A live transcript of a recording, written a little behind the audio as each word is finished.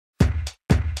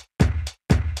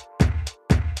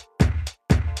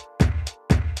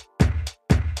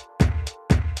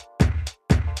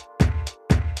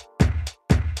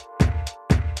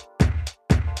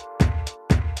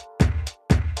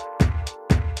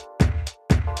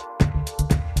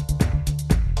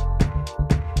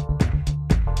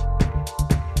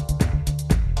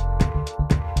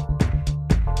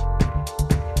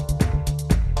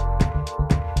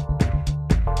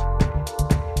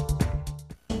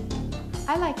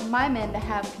I like my men to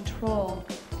have control.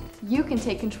 You can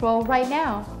take control right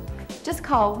now. Just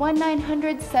call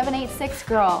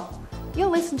 1-900-786-GIRL. You'll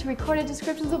listen to recorded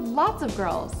descriptions of lots of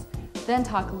girls. Then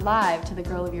talk live to the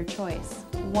girl of your choice,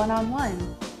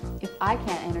 one-on-one. If I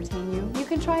can't entertain you, you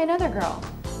can try another girl.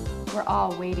 We're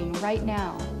all waiting right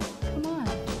now. Come on,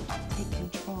 take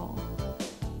control.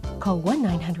 Call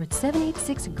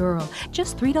 1-900-786-GIRL.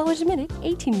 Just $3 a minute,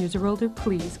 18 years or older,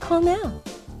 please. Call now.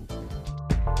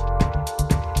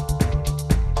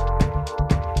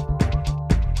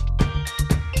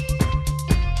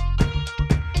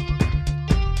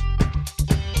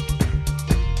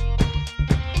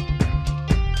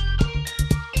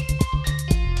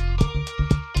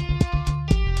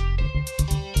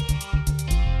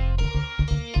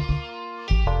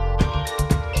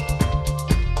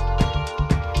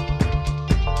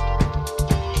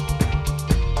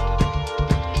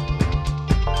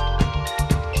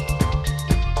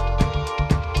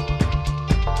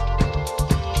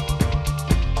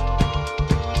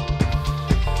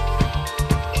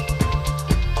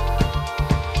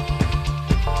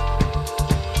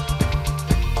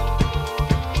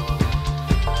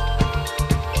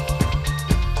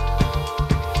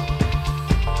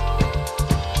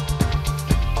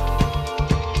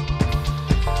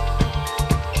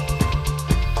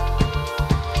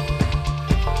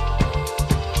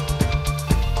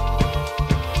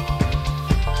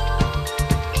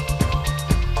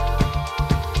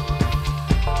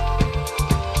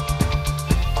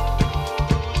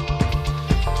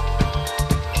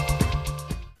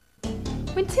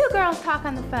 Talk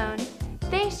on the phone,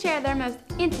 they share their most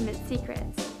intimate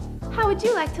secrets. How would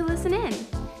you like to listen in?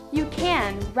 You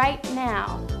can right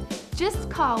now. Just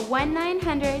call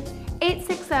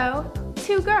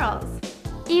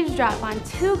 1-900-860-2GIRLS. Eavesdrop on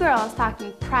two girls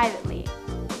talking privately.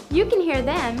 You can hear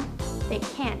them, they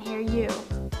can't hear you.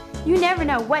 You never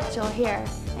know what you'll hear,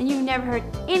 and you've never heard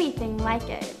anything like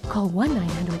it. Call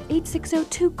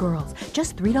 1-900-860-2GIRLS.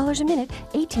 Just $3 a minute,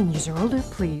 18 years or older,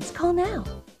 please. Call now.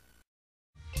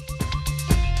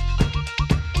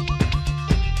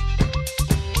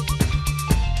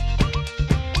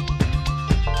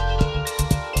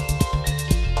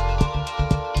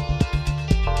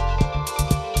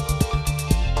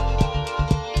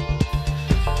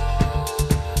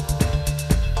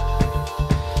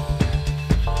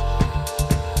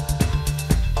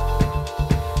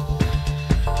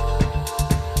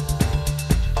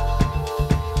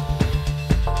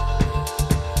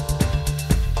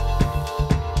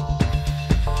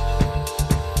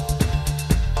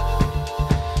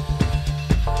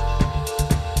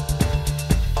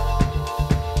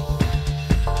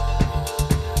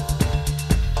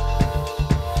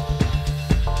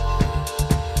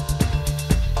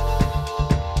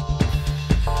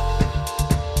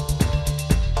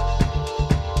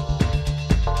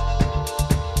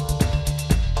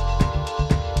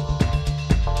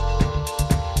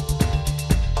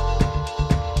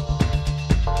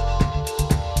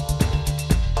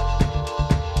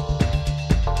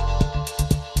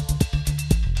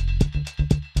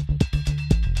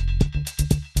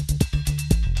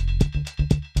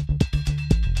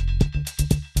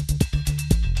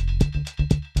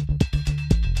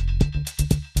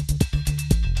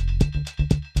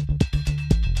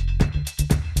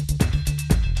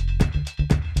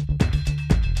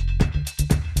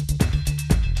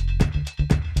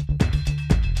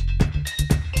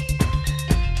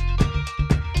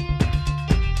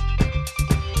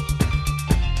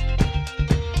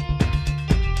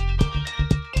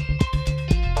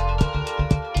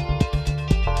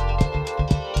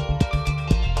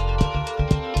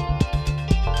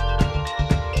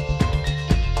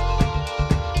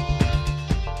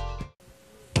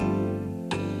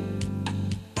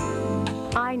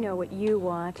 I know what you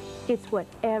want. It's what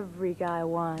every guy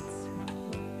wants.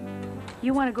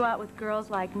 You want to go out with girls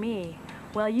like me?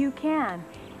 Well, you can.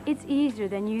 It's easier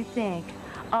than you think.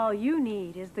 All you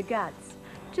need is the guts.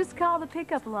 Just call the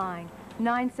pickup line,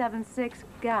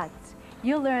 976-GUTS.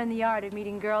 You'll learn the art of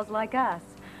meeting girls like us.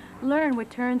 Learn what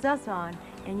turns us on,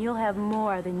 and you'll have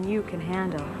more than you can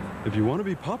handle. If you want to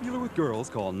be popular with girls,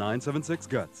 call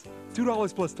 976-GUTS.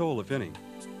 $2 plus toll, if any.